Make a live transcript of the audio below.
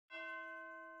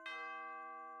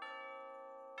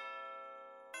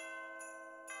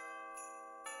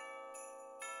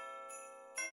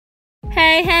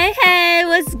Hey,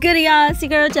 what's good, y'all? It's your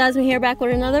girl Jasmine here, back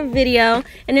with another video.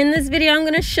 And in this video, I'm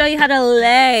gonna show you how to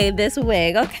lay this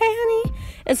wig, okay, honey?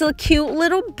 It's a cute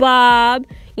little bob,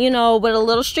 you know, with a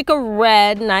little streak of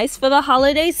red, nice for the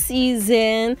holiday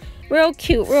season. Real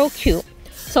cute, real cute.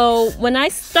 So when I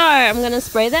start, I'm gonna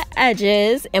spray the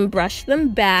edges and brush them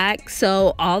back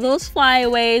so all those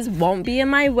flyaways won't be in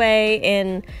my way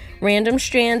and random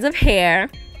strands of hair.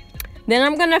 Then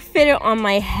I'm gonna fit it on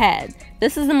my head.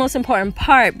 This is the most important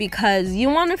part because you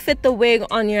want to fit the wig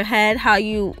on your head how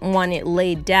you want it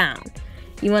laid down.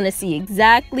 You want to see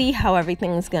exactly how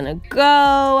everything's gonna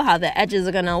go, how the edges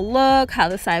are gonna look, how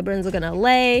the sideburns are gonna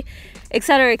lay,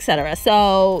 etc., etc.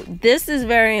 So this is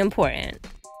very important.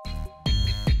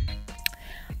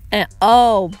 And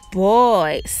oh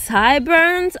boy,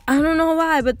 sideburns, I don't know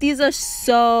why, but these are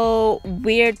so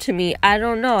weird to me. I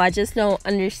don't know, I just don't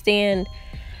understand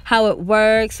how it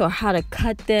works or how to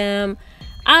cut them.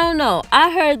 I don't know.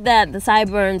 I heard that the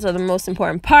sideburns are the most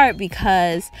important part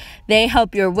because they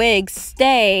help your wig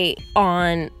stay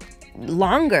on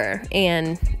longer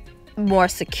and more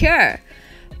secure.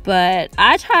 But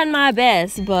I tried my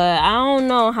best, but I don't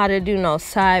know how to do no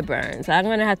sideburns. I'm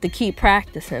gonna have to keep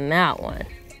practicing that one.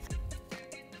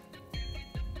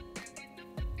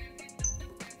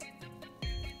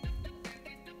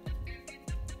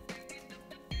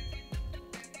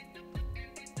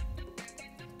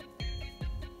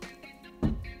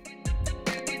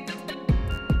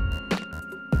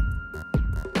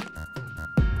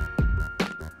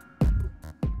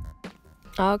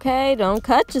 Okay, don't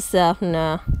cut yourself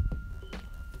now.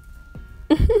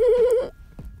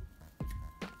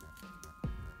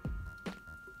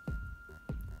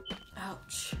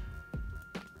 Ouch.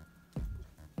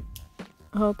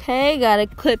 Okay, gotta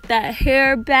clip that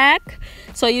hair back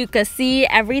so you can see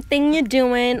everything you're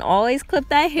doing. Always clip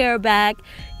that hair back.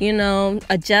 You know,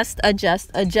 adjust.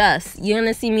 You're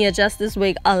gonna see me adjust this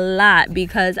wig a lot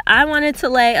because I want it to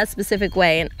lay a specific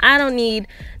way and I don't need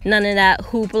none of that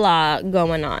hoopla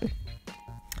going on.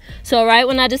 So right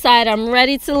when I decide I'm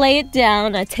ready to lay it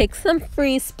down, I take some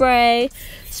freeze spray,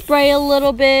 spray a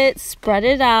little bit, spread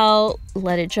it out,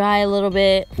 let it dry a little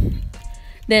bit,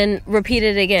 then repeat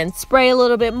it again. Spray a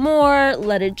little bit more,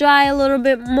 let it dry a little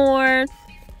bit more,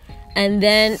 and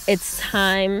then it's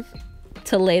time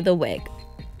to lay the wig.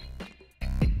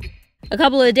 A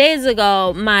couple of days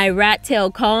ago, my rat tail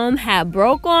comb had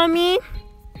broke on me.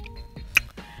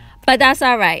 But that's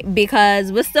all right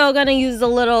because we're still going to use the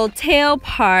little tail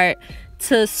part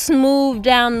to smooth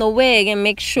down the wig and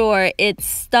make sure it's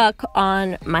stuck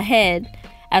on my head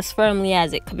as firmly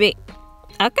as it could be.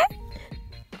 Okay?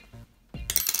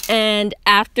 And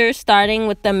after starting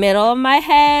with the middle of my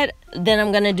head, then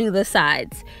I'm going to do the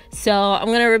sides. So I'm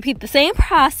going to repeat the same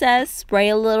process, spray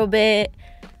a little bit,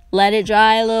 let it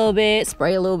dry a little bit,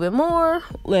 spray a little bit more,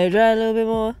 let it dry a little bit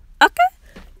more. Okay?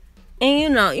 And you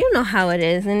know how it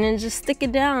is, and then just stick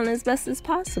it down as best as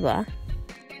possible.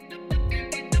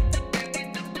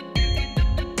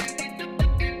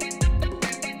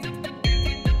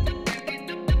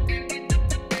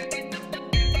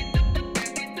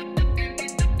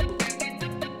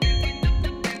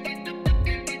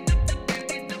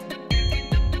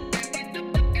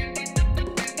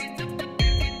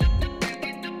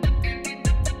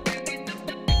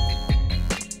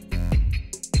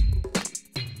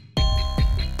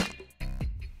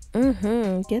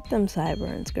 Get them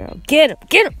sideburns, girl. Get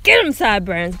them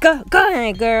sideburns. Go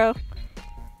ahead, girl.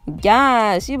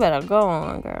 Yes, you better go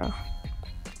on, girl.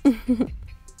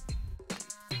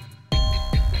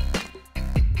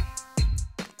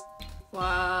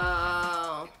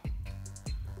 Wow.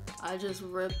 I just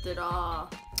ripped it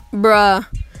off. Bruh,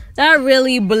 that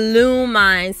really blew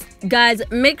mine. Guys,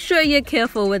 make sure you're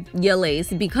careful with your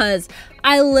lace because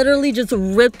I literally just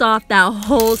ripped off that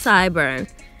whole sideburn.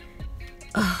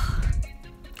 Ugh.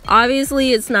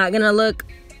 Obviously, it's not gonna look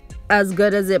as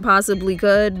good as it possibly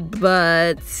could,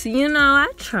 but you know, I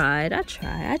tried.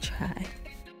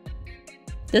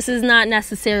 This is not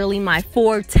necessarily my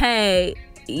forte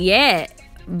yet,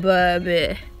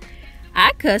 but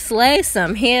I could slay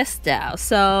some hairstyles.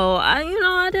 So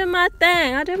I did my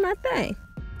thing.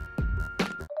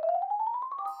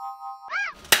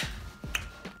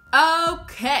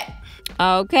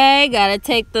 Okay, gotta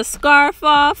take the scarf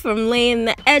off from laying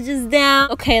the edges down.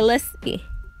 Okay, let's see.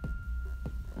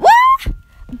 What?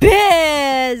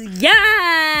 Biz,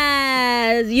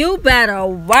 yes! You better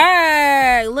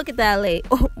work. Look at that lace.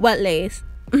 Oh, what lace?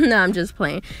 No, I'm just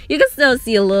playing. You can still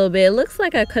see a little bit. It looks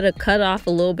like I could have cut off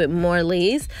a little bit more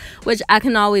lace, which I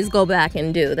can always go back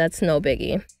and do. That's no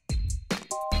biggie.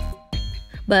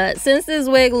 But since this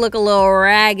wig look a little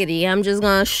raggedy, I'm just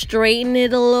gonna straighten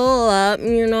it a little up,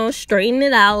 you know, straighten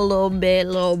it out a little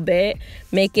bit,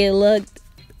 make it look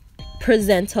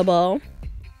presentable.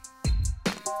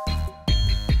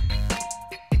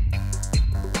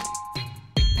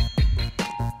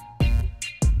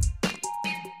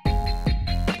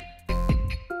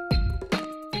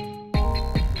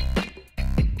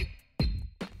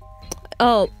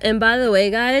 Oh, and by the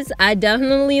way, guys, I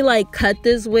definitely like cut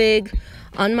this wig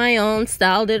on my own,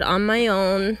 styled it on my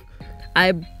own.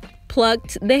 I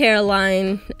plucked the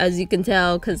hairline, as you can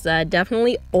tell, because I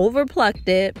definitely over plucked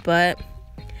it, but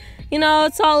you know,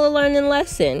 it's all a learning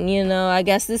lesson. You know, I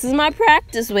guess this is my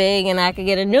practice wig, and I could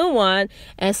get a new one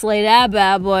and slay that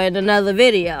bad boy in another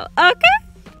video. Okay?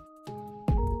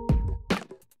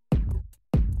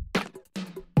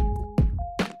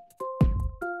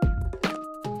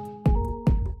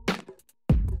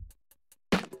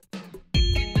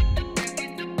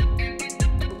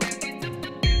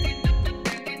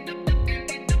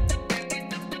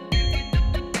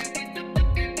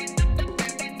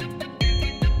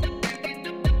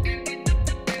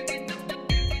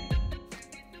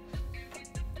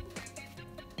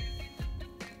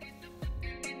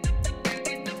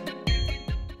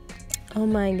 Oh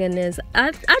my goodness,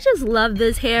 I just love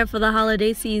this hair for the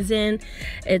holiday season.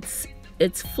 It's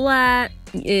flat,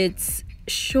 it's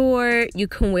short, you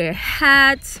can wear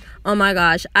hats. Oh my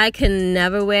gosh, I can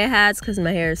never wear hats because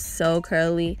my hair is so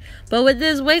curly, but with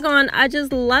this wig on, I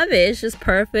just love it. It's just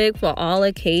perfect for all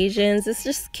occasions. It's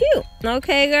just cute.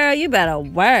 Okay, girl, you better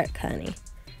work, honey.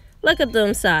 Look at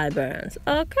them sideburns.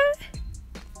 Okay,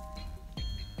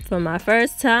 for my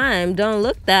first time, don't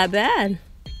look that bad.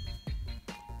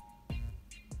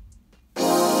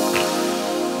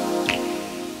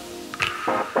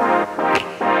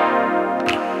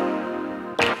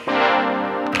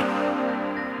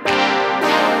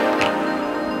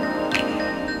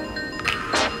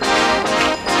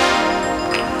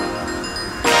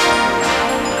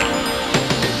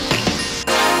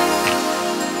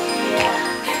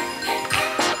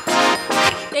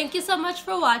 Thank you so much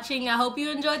for watching. I hope you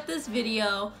enjoyed this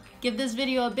video. Give this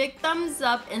video a big thumbs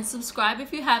up and subscribe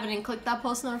if you haven't, and click that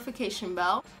post notification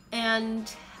bell.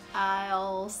 And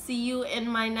I'll see you in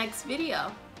my next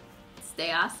video.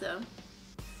 Stay awesome.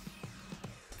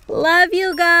 Love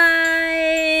you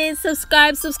guys.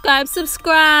 Subscribe.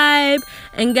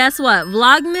 And guess what?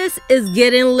 Vlogmas is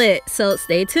getting lit, so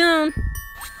stay tuned.